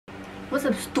What's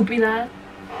up, stupida?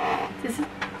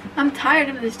 I'm tired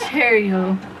of this chair,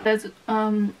 yo. That's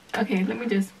okay, let me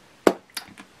just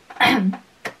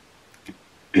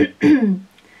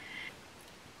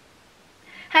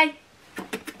Hi.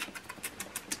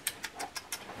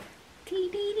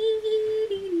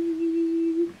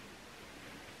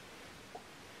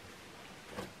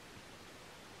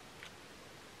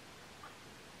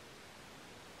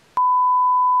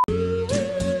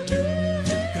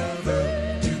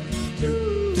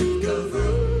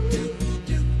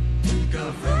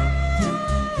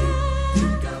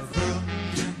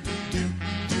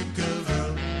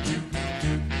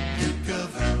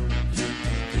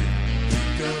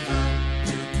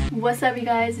 What's up, you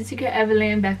guys? It's your girl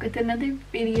Evelyn, back with another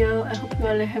video. I hope you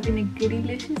all are having a good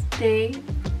delicious day.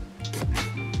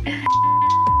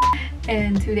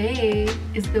 And today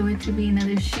is going to be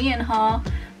another SHEIN haul,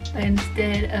 but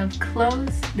instead of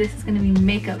clothes, this is going to be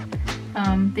makeup.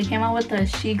 They came out with the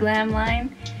SHEGLAM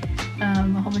line, a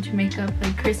whole bunch of makeup,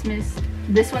 like Christmas.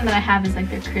 This one that I have is like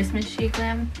their Christmas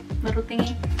SHEGLAM little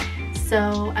thingy.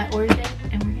 So I ordered it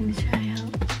and we're going to try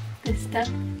out this stuff.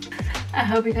 I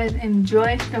hope you guys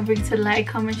enjoy. Don't forget to like,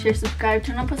 comment, share, subscribe,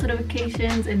 turn on post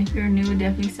notifications, and if you're new,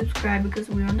 definitely subscribe because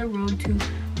we're on the road to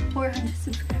 400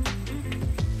 subscribers.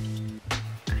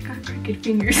 I got crooked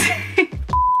fingers.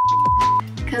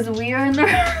 Because we are on the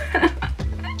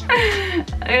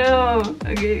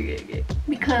okay.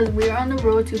 Because we are on the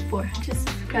road to 400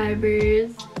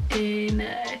 subscribers, and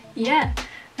yeah.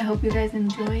 I hope you guys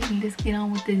enjoy, and let's get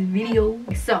on with this video.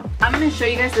 So I'm gonna show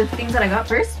you guys the things that I got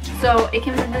first. So it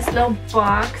comes in this little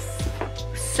box.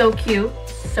 So cute,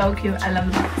 so cute. I love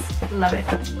the box, love it.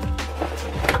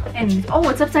 Anyways, oh,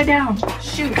 it's upside down,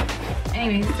 shoot.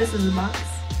 Anyways, this is the box.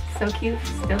 So cute,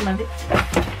 still love it.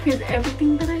 Here's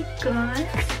everything that I got.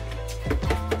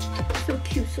 So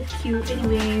cute, so cute.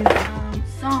 Anyways,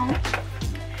 so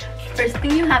first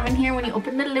thing you have in here when you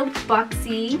open the little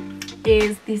boxy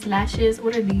is these lashes.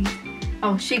 What are these?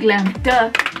 Oh, SHEGLAM,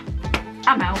 duh.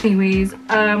 I'm out. Anyways,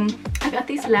 I got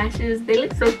these lashes. They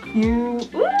look so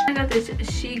cute. Ooh. I got this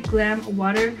SHEGLAM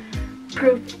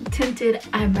waterproof tinted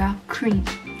eyebrow cream.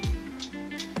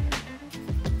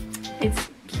 It's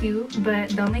cute, but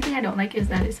the only thing I don't like is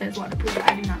that it says waterproof.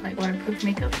 I do not like waterproof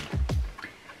makeup.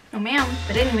 No ma'am.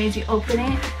 But anyways, you open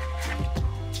it.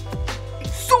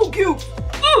 It's so cute.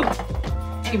 Ooh.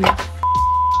 Anyway.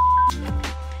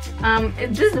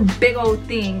 This is a big old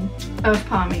thing of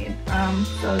pomade,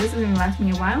 so this is gonna last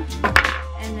me a while.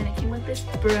 And then it came with this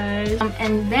brush,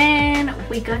 and then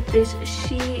we got this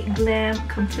SHEGLAM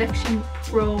Complexion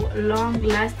Pro Long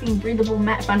Lasting Breathable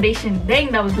Matte Foundation.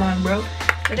 Dang, that was long, bro.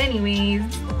 But anyways,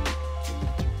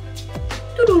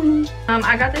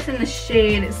 I got this in the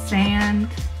shade Sand,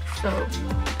 so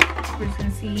we're just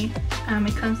gonna see.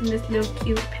 It comes in this little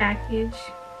cute package.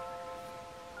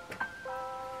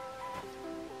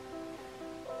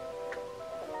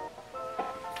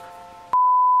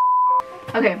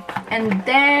 Okay, and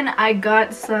then I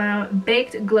got some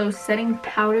Baked Glow setting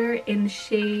powder in the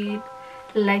shade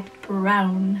light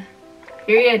brown.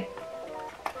 Period.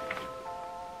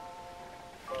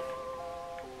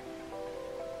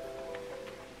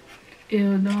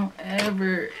 Ew, don't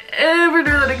ever do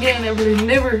that again.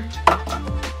 Never.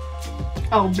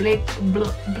 Oh,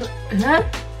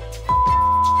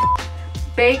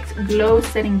 Baked Glow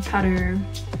setting powder.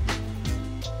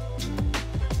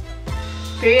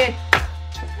 Period.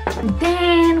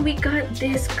 Then we got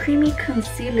this creamy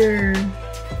concealer.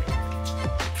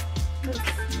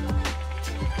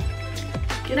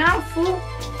 Get out, fool.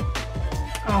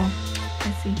 Oh,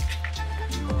 I see.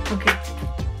 Okay.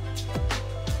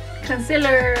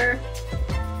 Concealer.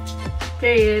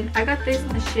 Period. I got this in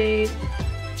the shade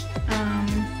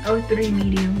 03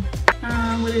 medium.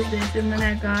 What is this? And then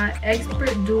I got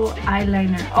Expert Dual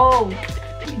Eyeliner. Oh,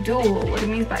 dual. What it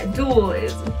means by dual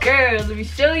is, girl, let me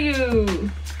show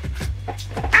you.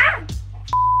 Ah!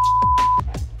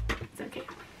 It's okay.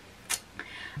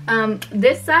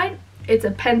 This side, it's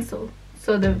a pencil.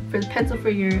 So for the pencil for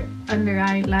your under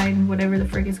eye line, whatever the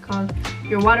frick is called,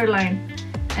 your waterline.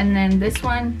 And then this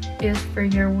one is for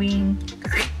your wing.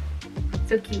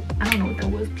 So cute. I don't know what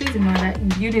that was. Please ignore that.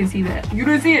 You didn't see that. You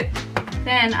didn't see it.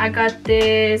 Then I got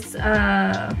this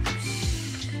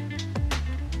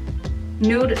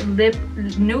nude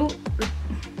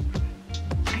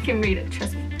I can read it,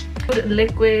 trust me. Nude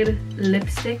liquid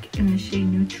lipstick in the shade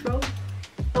Neutral.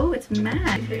 Oh, it's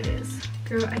matte. Here it is.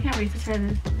 Girl, I can't wait to try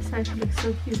this. This actually looks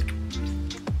so cute.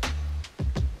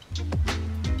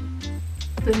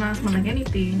 Does not smell like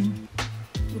anything.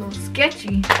 A little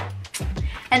sketchy.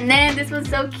 And then this one's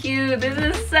so cute. This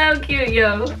is so cute,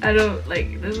 yo. I don't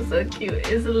like, this is so cute.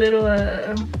 It's a little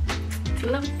it's a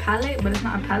little palette, but it's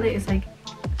not a palette. It's like,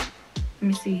 let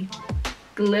me see,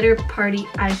 glitter party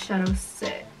eyeshadow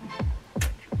set.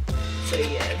 So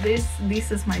yeah, this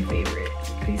is my favorite.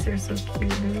 These are so cute,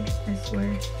 dude. I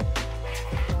swear.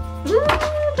 Ooh,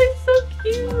 they're so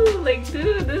cute. Like,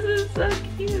 dude, this is so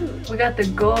cute. We got the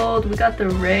gold, we got the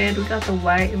red, we got the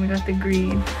white, and we got the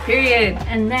green. Period.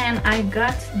 And then I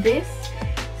got this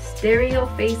Stereo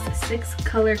Face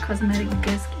 6-color cosmetic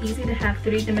disc. Easy to have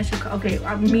 3-dimensional. Okay,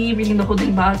 me reading the whole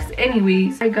dang box.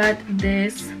 Anyways, I got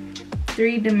this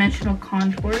 3-dimensional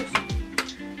contours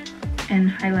and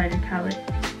highlighter palette.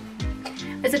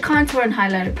 It's a contour and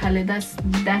highlighter palette. That's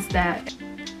that.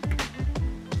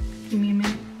 Give me a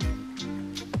minute.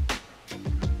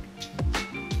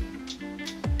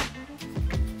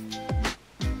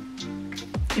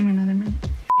 Give me another minute.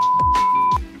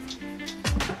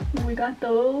 We got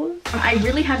those. I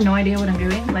really have no idea what I'm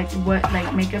doing, like what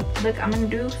makeup look I'm gonna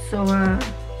do. So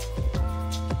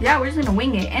yeah, we're just gonna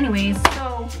wing it. Anyways,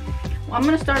 so I'm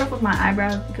gonna start off with my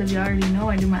eyebrows because you already know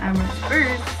I do my eyebrows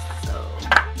first. So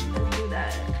let's do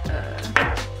that.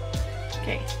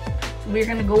 Okay, so we're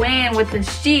gonna go in with the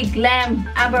SHEGLAM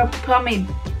eyebrow pomade.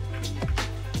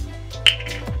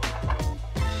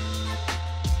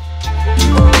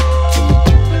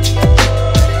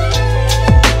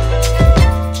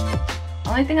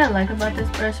 Only thing I like about this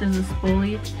brush is the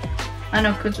spoolie. I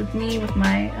know, cause with me, with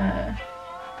my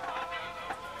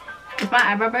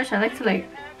eyebrow brush, I like to like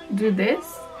do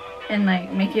this and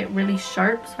like make it really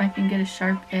sharp so I can get a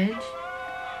sharp edge.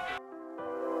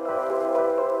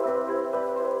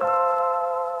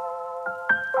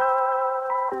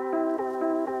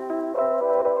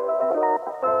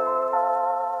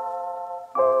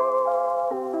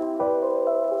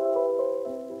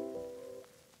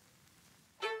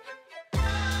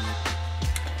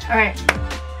 Alright,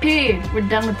 period. We're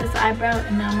done with this eyebrow,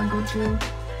 and now I'm gonna go do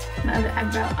my other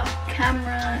eyebrow off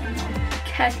camera, and I'll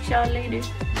catch y'all later.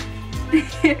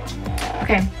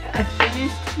 Okay, I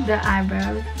finished the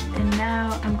eyebrows, and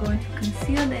now I'm going to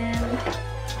conceal them.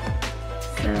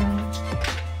 So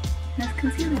let's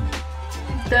conceal them.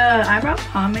 The eyebrow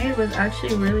pomade was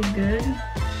actually really good.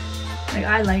 Like,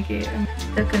 I like it.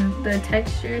 The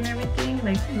texture and everything,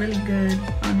 like, really good,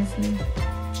 honestly.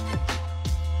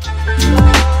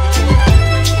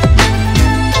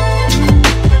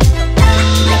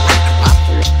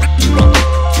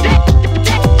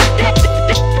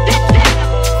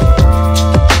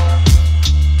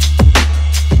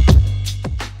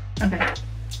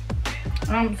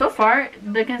 So far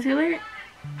the concealer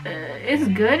is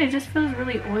good. It just feels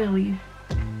really oily.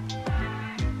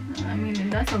 I mean,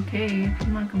 that's okay,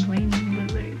 I'm not complaining,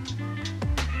 but like,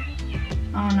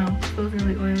 I don't know, it feels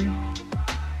really oily.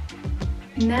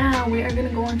 Now we are gonna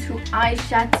go into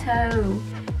eyeshadow,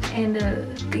 and the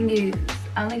thing is,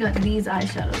 I only got these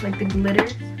eyeshadows, like the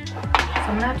glitters, so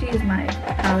I'm gonna have to use my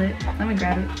palette. Let me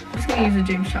grab it. I'm just gonna use the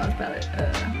James Charles palette.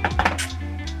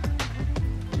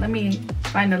 Let me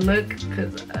find a look,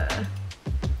 because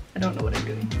I don't know what I'm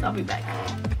doing, so I'll be back.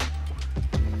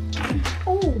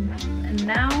 Oh, and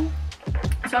now,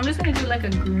 so I'm just gonna do like a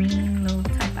green little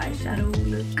type eyeshadow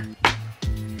look.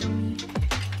 Feel me?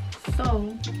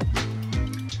 So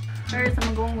first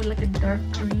I'm going with like a dark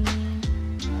green.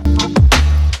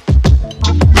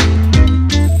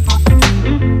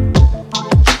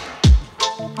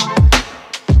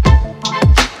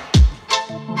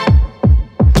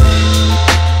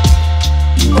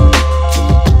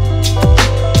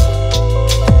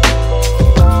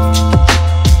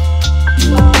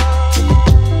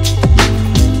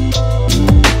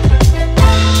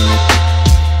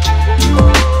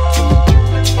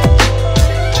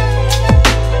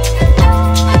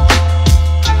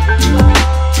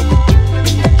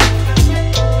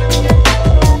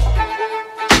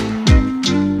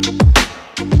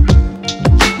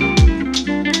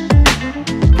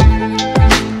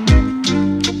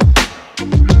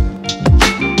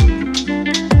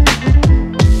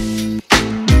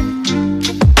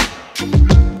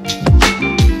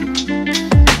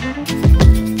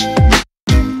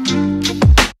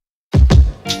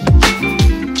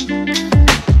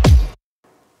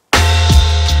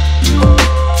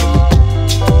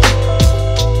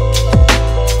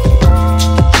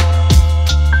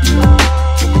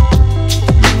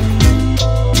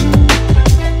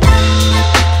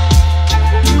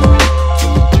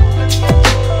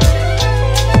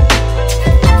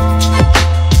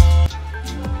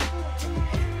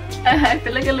 I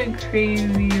feel like I look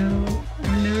crazy, yo.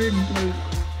 I've never like.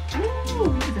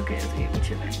 Ooh, it's okay, we're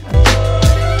chilling.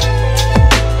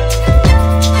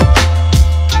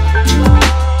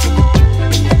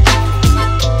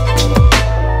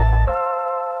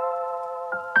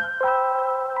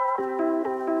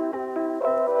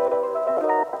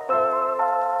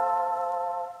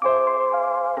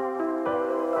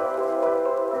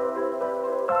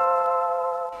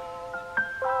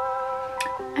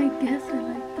 I guess I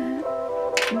like that.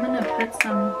 I'm gonna put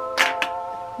some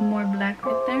more black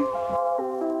right there.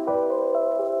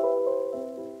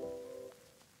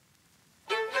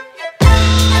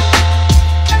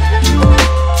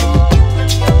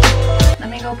 Let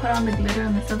me go put on the glitter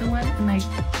on this other one and like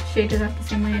shade it out the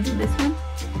same way I did this one.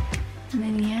 And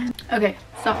then yeah. Okay,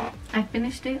 so I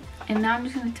finished it, and now I'm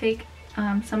just gonna take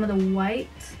some of the white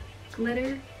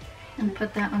glitter and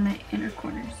put that on the inner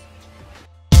corners.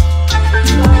 I'm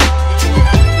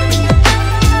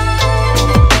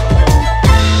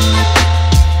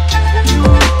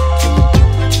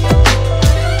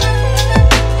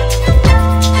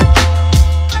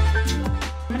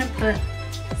gonna put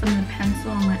some of the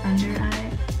pencil on my under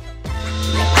eye.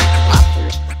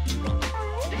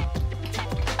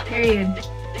 Period.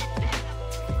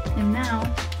 And now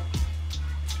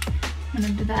I'm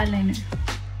gonna do the eyeliner.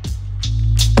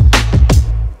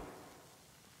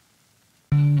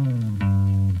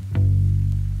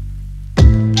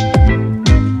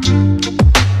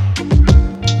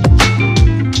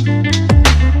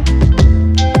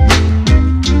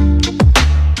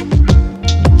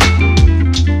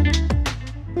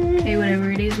 Okay, whatever,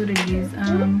 it is what it is.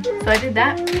 So I did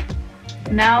that.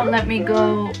 Now let me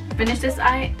go finish this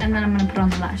eye, and then I'm gonna put on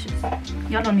the lashes.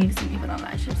 Y'all don't need to see me put on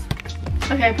lashes.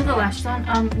 Okay, I put the lashes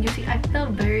on. You see, I feel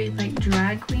very like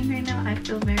drag queen right now. I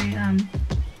feel very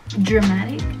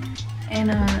dramatic, and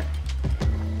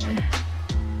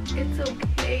it's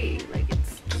okay. Like,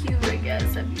 it's cute, I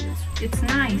guess. I mean, it's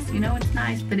nice, you know, it's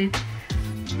nice, but it's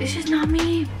just not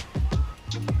me.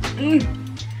 I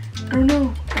don't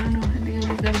know. I think I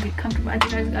just gotta get comfortable. I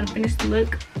think I just gotta finish the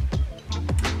look.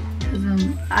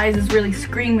 Eyes is really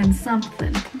screaming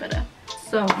something, but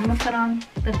so I'm gonna put on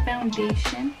the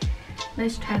foundation.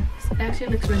 Let's try this. It actually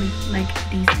looks really like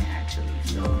decent actually.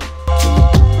 So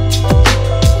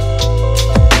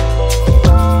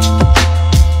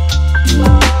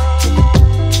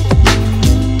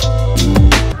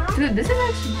dude, this is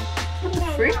actually, what the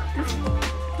frick? This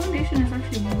foundation is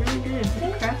actually really good.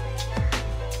 Holy crap.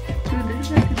 Dude,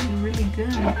 this is actually really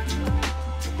good.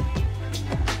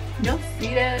 Y'all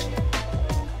see that?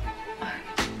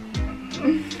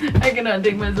 I cannot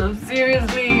take myself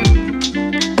seriously.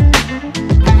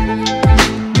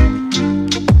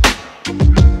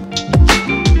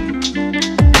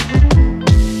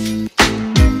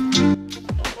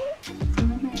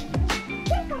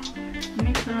 Let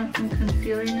me put on some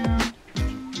concealer now.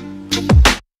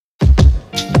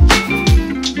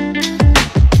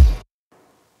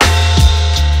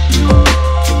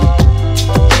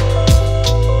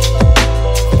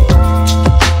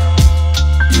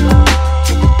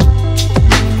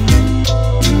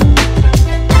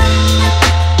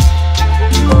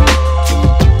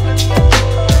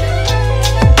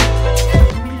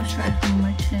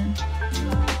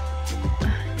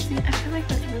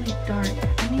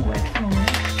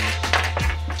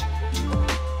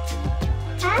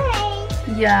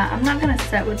 Yeah, I'm not gonna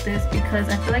set with this because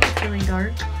I feel like it's really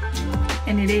dark,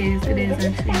 and it is actually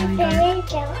really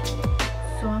dark.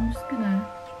 So I'm just gonna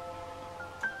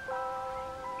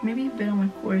maybe a bit on my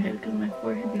forehead because my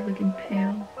forehead be looking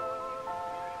pale.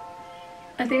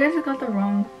 I think I just got the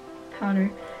wrong powder.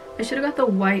 I should have got the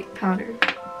white powder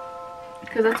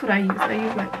because that's what I use. I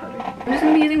use white powder. I'm just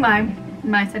gonna be using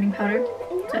my setting powder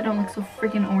so I don't look so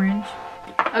freaking orange.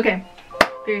 Okay,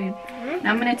 period.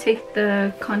 Now I'm gonna take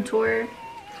the contour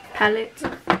palette.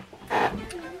 Well,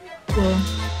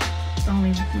 the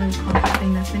only little contour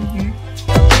thing that's in here.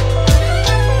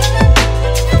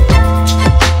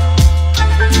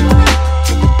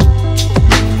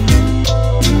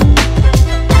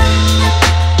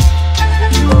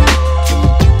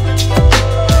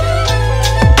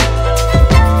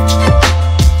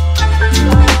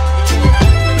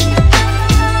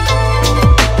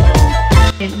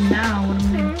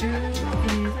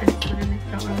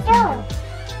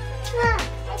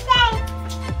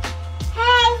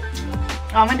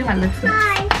 Oh, I'm gonna do my lips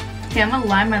next. Okay, I'm gonna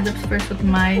line my lips first with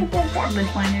my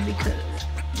lip liner because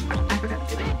I forgot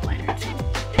to do the lip liner too.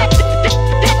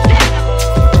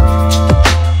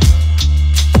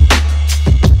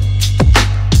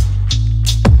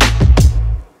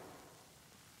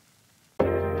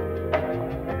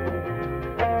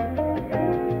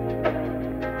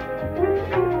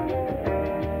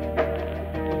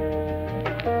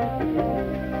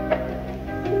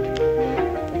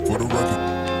 For the record.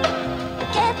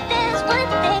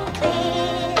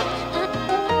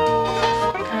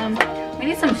 We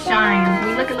need some shine.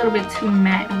 We look a little bit too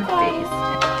matte in the face.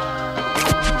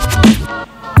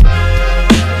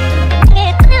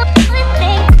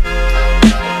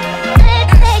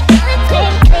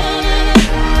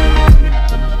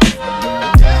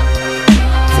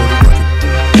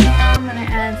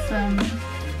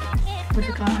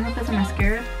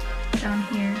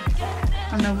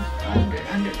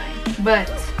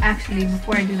 actually,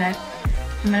 before I do that,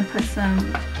 I'm gonna put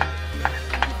some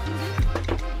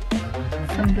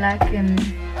black and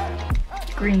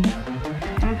green.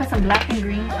 I'm gonna put some black and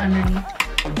green underneath.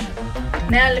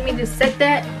 Now let me just set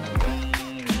that.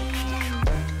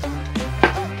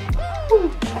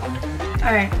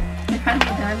 Alright, we're finally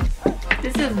done.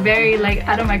 This is very like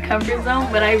out of my comfort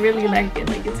zone, but I really like it.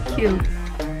 Like, it's cute.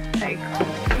 Like,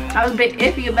 I was a bit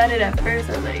iffy about it at first.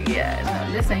 I was like, yeah,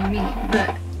 no, this ain't me.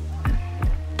 But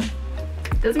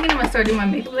doesn't mean I'm gonna start doing my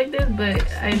makeup like this, but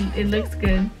it looks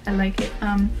good. I like it.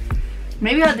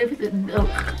 Maybe I'll do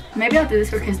this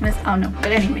for Christmas. I don't know.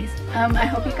 But anyways, I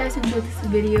hope you guys enjoyed this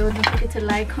video. Don't forget to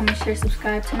like, comment, share,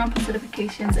 subscribe, turn on post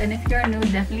notifications, and if you're new,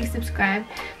 definitely subscribe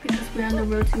because we're on the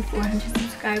road to 400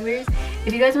 subscribers.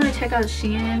 If you guys want to check out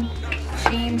SHEIN,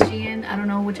 I don't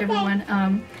know, whichever one,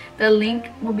 the link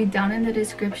will be down in the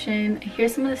description.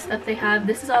 Here's some of the stuff they have.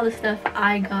 This is all the stuff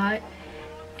I got,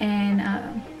 and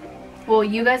well,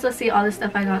 you guys will see all the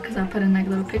stuff I got because I'll put in like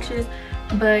little pictures.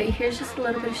 But here's just a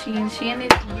little bit of SHEIN. SHEIN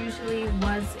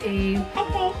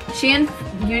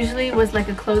usually was like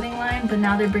a clothing line, but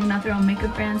now they're bringing out their own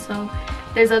makeup brand. So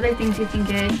there's other things you can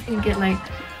get. You can get like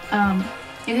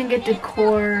you can get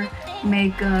decor,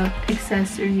 makeup,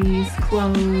 accessories,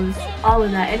 clothes, all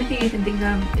of that. Anything you can think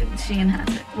of, SHEIN has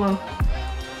it. Well,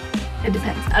 it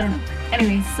depends. I don't know.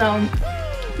 Anyways, so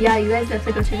yeah, you guys have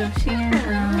to go check out SHEIN.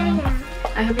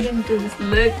 I hope you guys enjoy this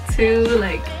look too.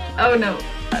 Like, oh no,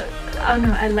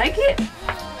 I like it.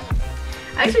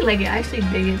 I actually like it. I actually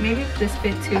dig it. Maybe this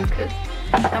fit too, because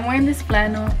I'm wearing this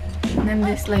flannel and then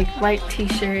this like white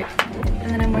t-shirt, and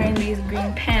then I'm wearing these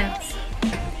green pants.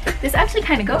 This actually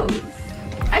kind of goes.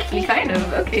 Actually, kind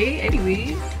of. Okay,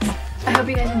 anyways, I hope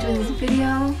you guys enjoyed this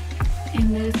video,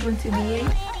 and that is going to be it.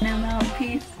 And I'm out.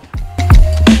 Peace.